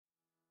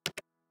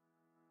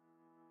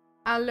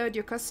Unload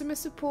your customer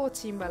support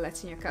team by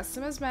letting your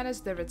customers manage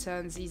their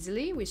returns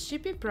easily with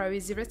ShippyPro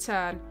Easy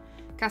Return.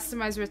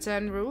 Customize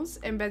return rules,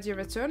 embed your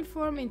return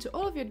form into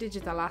all of your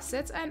digital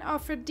assets, and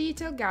offer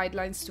detailed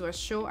guidelines to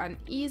assure an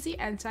easy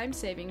and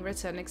time-saving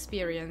return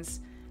experience.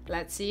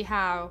 Let's see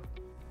how.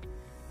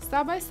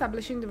 Start by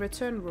establishing the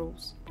return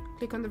rules.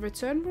 Click on the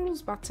Return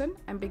Rules button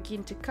and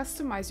begin to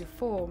customize your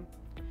form.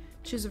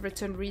 Choose a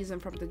return reason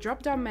from the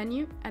drop-down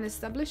menu and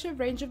establish a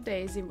range of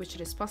days in which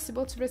it is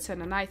possible to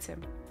return an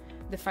item.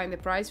 Define the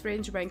price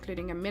range by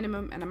including a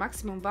minimum and a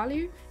maximum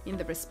value in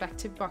the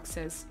respective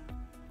boxes.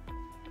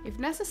 If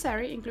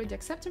necessary, include the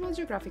acceptable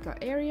geographical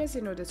areas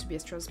in order to be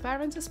as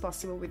transparent as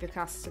possible with your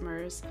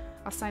customers.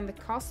 Assign the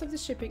cost of the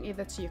shipping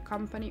either to your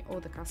company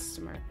or the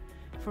customer.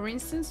 For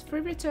instance,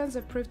 free returns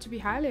have proved to be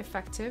highly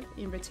effective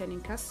in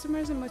retaining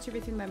customers and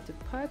motivating them to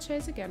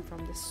purchase again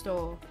from the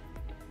store.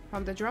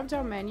 From the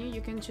drop-down menu,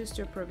 you can choose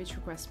to approve each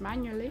request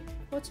manually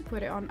or to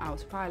put it on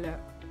autopilot.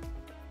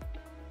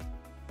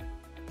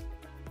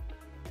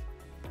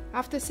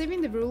 After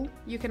saving the rule,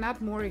 you can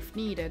add more if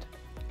needed.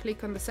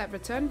 Click on the Set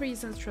Return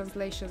Reasons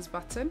Translations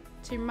button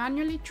to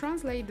manually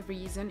translate the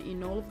reason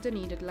in all of the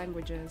needed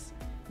languages.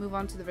 Move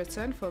on to the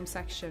Return Form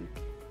section.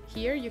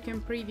 Here you can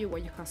preview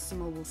what your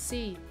customer will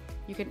see.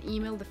 You can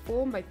email the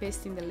form by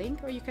pasting the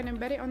link, or you can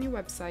embed it on your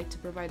website to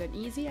provide an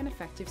easy and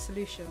effective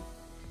solution.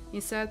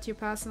 Insert your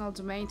personal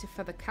domain to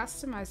further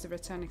customize the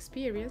return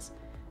experience.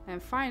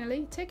 And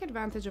finally, take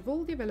advantage of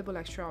all the available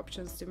extra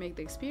options to make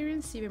the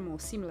experience even more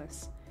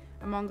seamless.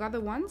 Among other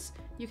ones,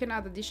 you can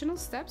add additional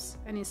steps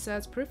and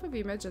insert proof of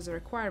image as a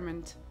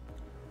requirement.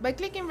 By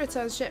clicking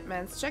Return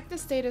Shipments, check the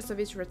status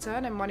of each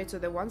return and monitor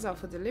the ones out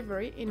for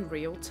delivery in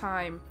real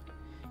time.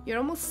 You're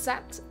almost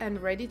set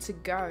and ready to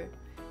go.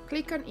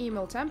 Click on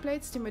Email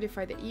Templates to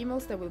modify the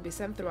emails that will be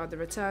sent throughout the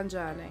return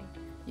journey.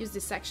 Use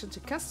this section to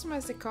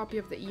customize the copy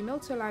of the email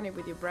to align it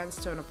with your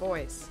brand's tone of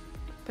voice.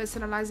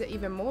 Personalize it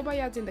even more by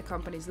adding the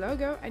company's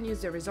logo, and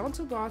use the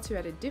horizontal bar to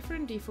edit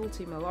different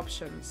default email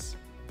options.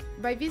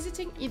 By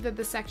visiting either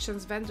the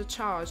sections Vendor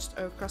Charged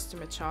or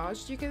Customer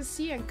Charged, you can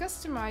see and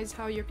customize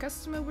how your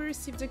customer will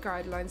receive the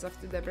guidelines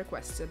after they've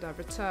requested a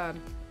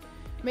return.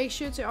 Make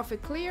sure to offer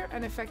clear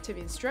and effective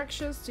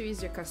instructions to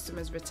ease your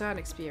customer's return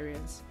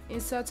experience.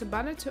 Insert a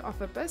banner to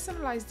offer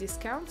personalized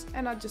discounts,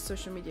 and add your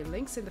social media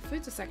links in the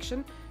footer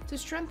section to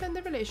strengthen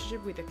the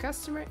relationship with your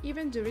customer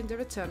even during the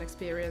return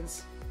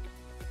experience.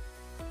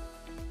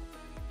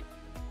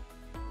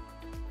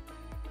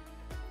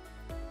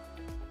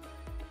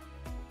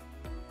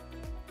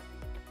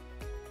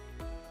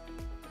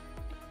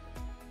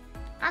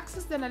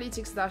 Access the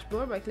Analytics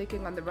dashboard by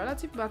clicking on the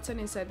relative button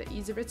inside the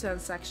Easy Return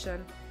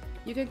section.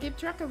 You can keep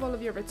track of all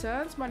of your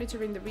returns,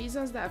 monitoring the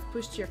reasons that have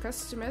pushed your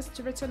customers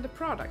to return the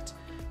product,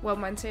 while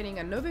maintaining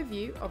an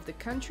overview of the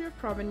country of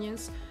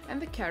provenance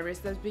and the carriers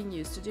that have been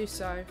used to do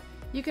so.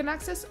 You can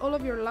access all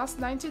of your last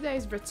 90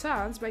 days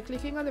returns by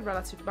clicking on the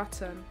relative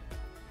button.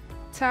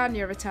 Turn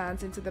your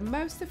returns into the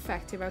most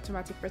effective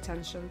automatic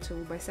retention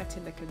tool by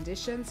setting the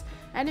conditions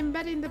and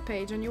embedding the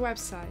page on your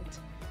website.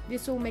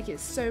 This will make it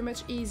so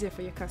much easier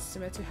for your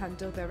customer to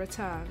handle their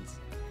returns.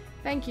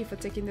 Thank you for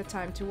taking the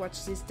time to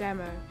watch this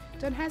demo.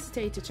 Don't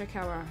hesitate to check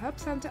out our Help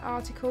Center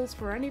articles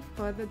for any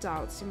further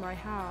doubts you might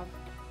have.